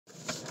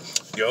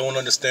Your own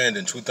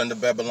understanding, truth under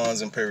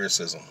Babylon's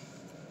empiricism.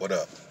 What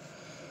up?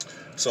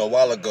 So a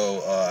while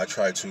ago, I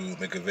tried to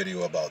make a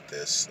video about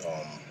this.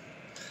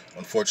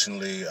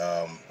 Unfortunately,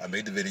 I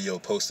made the video,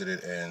 posted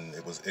it, and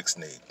it was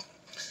ixnayed,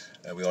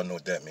 and we all know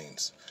what that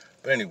means.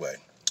 But anyway,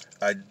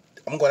 I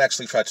I'm going to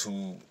actually try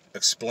to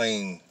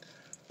explain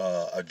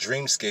a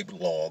dreamscape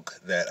log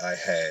that I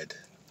had,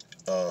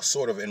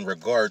 sort of in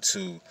regard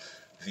to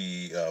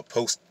the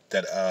post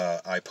that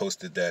I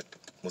posted that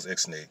was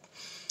ixnayed.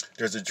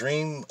 There's a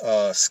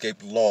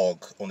dreamscape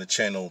log on the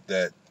channel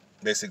that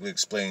basically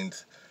explained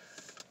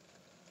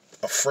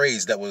a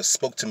phrase that was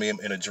spoke to me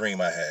in a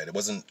dream I had. It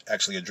wasn't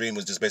actually a dream. It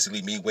was just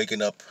basically me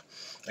waking up,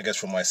 I guess,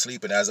 from my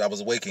sleep. And as I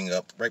was waking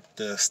up, right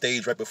the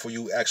stage right before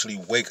you actually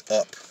wake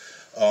up,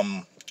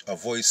 a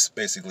voice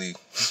basically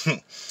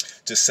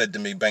just said to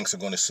me, "Banks are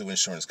going to sue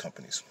insurance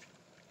companies."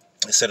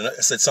 It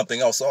said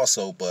something else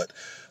also, but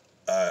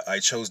I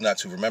chose not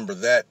to remember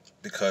that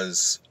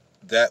because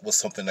that was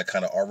something I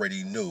kind of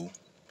already knew.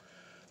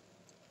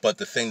 But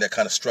the thing that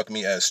kind of struck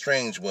me as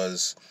strange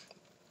was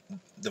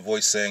the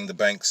voice saying the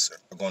banks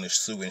are going to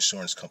sue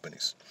insurance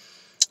companies.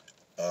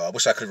 I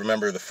wish I could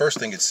remember the first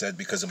thing it said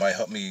because it might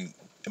help me.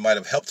 It might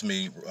have helped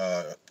me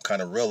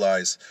kind of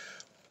realize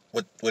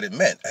what it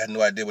meant. I had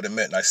no idea what it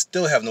meant, and I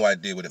still have no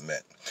idea what it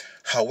meant.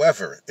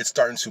 However, it's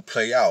starting to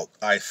play out,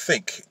 I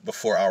think,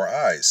 before our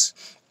eyes.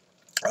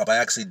 I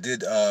actually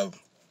did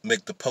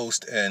make the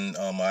post, and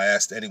I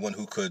asked anyone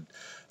who could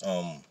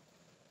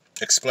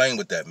explain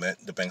what that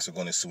meant. The banks are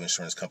going to sue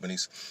insurance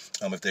companies.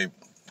 If they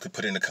could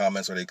put it in the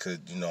comments, or they could,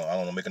 I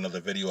don't know, make another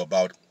video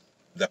about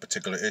that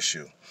particular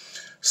issue.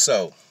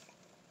 So,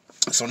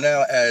 so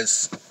now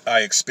as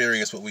I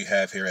experience what we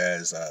have here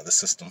as the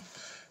system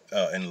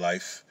in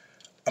life,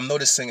 I'm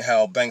noticing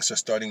how banks are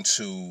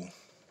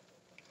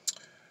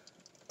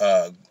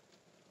uh,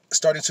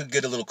 starting to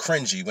get a little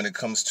cringy when it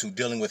comes to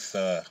dealing with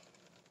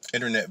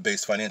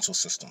internet-based financial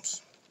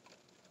systems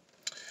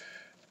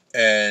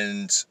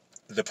and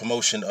the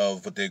promotion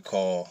of what they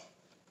call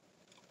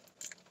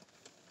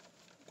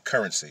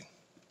currency.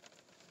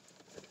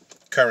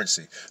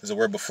 Currency. There's a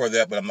word before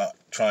that, but I'm not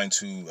trying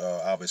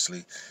to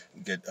obviously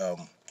get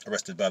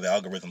arrested by the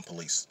algorithm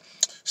police.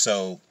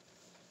 So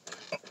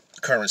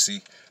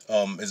currency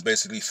is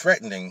basically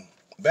threatening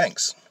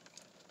banks.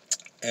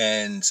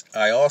 And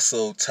I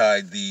also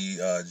tied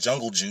the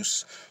jungle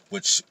juice,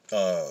 which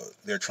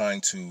they're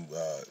trying to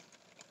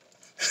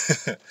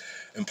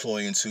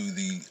employ into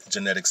the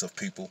genetics of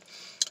people.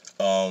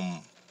 Um,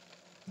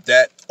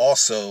 that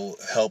also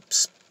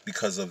helps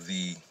because of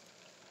the,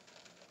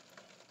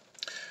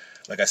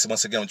 like I said,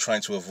 once again, I'm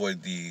trying to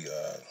avoid the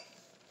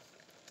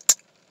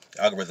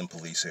algorithm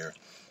police here.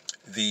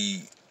 The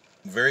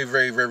very,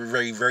 very, very,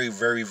 very, very,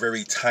 very,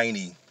 very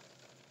tiny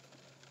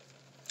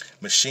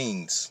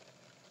machines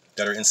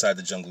that are inside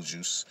the jungle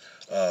juice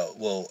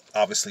will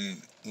obviously,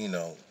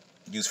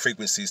 use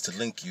frequencies to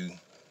link you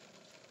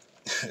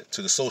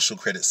to the social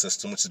credit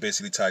system, which is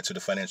basically tied to the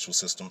financial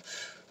system,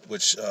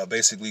 which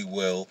basically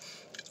will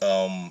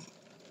um,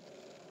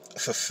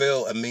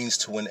 fulfill a means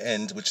to an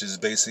end, which is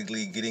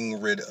basically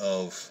getting rid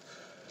of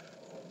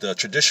the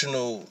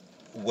traditional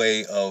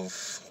way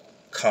of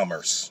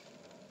commerce.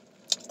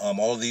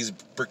 All of these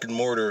brick and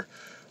mortar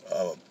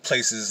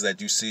places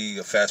that you see,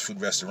 fast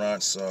food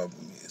restaurants,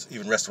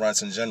 even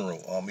restaurants in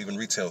general, even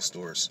retail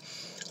stores,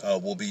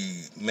 will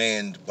be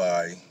manned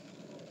by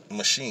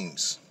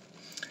machines.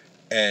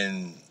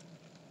 And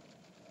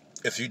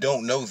if you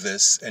don't know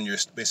this and you're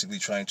basically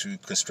trying to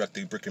construct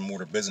a brick and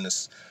mortar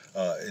business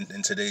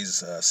in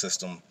today's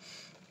system,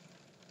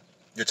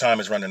 your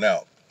time is running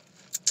out.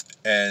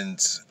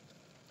 And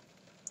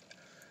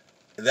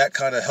that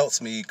kind of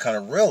helps me kind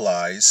of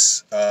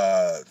realize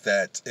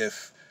that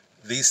if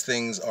these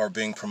things are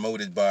being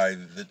promoted by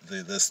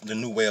the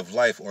new way of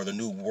life or the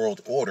new world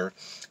order,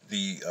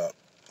 the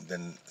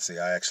then see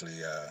I actually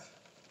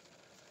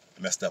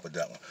messed up with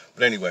that one.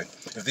 But anyway,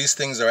 if these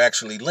things are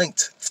actually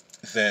linked,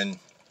 then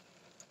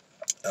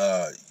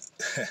uh,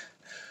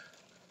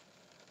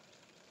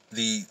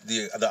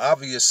 the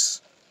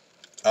obvious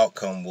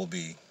outcome will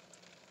be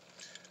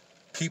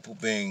people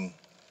being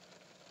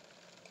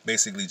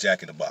basically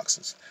jack in the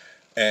boxes,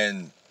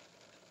 and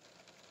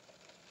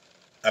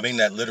I mean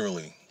that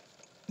literally,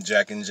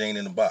 Jack and Jane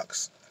in the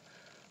box.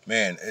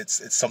 Man,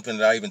 it's something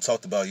that I even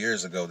talked about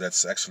years ago.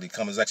 That's actually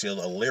come as actually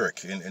a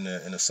lyric in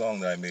a song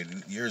that I made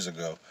years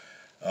ago,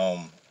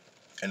 um,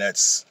 and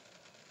that's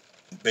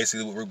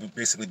basically what we're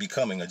basically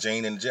becoming, a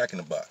Jane and a Jack in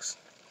the box.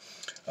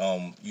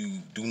 You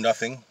do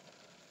nothing.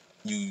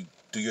 You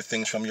do your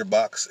things from your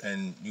box,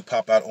 and you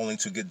pop out only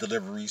to get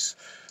deliveries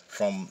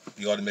from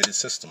the automated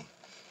system,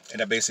 and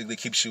that basically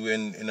keeps you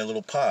in a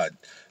little pod.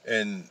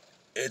 And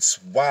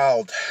it's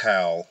wild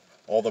how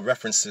all the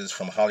references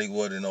from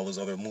Hollywood and all those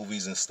other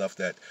movies and stuff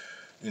that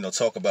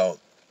talk about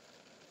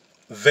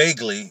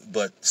vaguely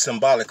but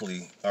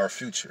symbolically our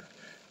future.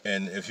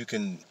 And if you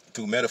can,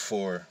 through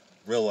metaphor,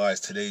 realize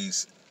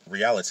today's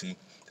reality,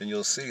 then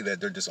you'll see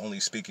that they're just only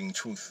speaking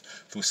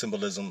truth through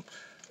symbolism,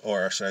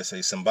 or should I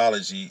say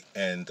symbology,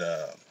 and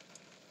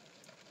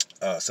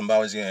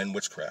symbology and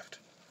witchcraft.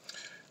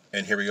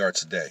 And here we are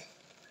today.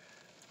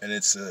 And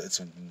it's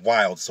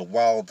wild. It's a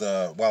wild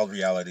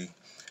reality.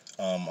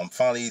 I'm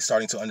finally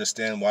starting to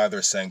understand why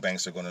they're saying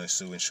banks are going to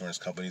sue insurance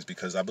companies,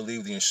 because I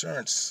believe the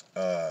insurance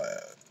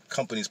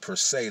companies per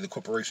se, the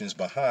corporations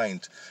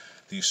behind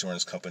the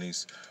insurance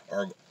companies,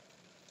 are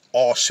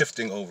all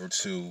shifting over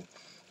to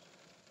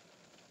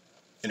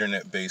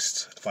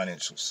internet-based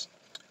financials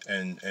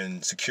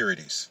and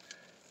securities.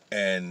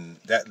 And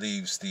that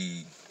leaves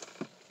the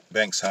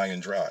banks high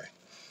and dry.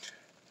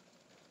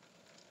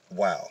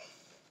 Wow.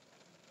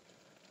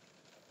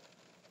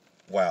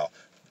 Wow.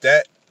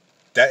 That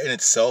in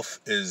itself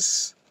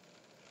is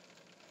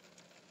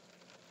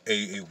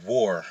a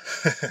war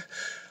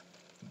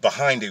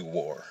behind a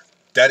war.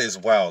 That is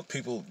wild.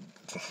 People,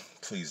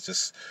 please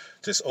just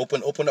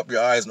open up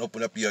your eyes and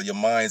open up your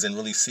minds and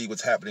really see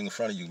what's happening in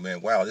front of you,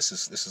 man. Wow, this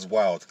is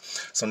wild.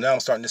 So now I'm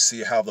starting to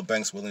see how the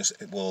banks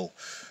will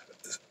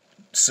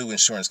sue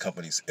insurance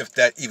companies, if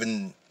that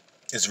even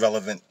is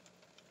relevant,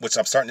 which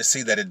I'm starting to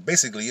see that it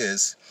basically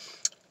is.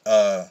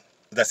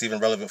 That's even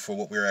relevant for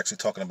what we're actually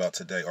talking about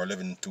today or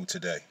living through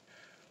today.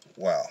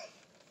 Wow.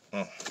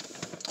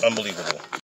 Unbelievable.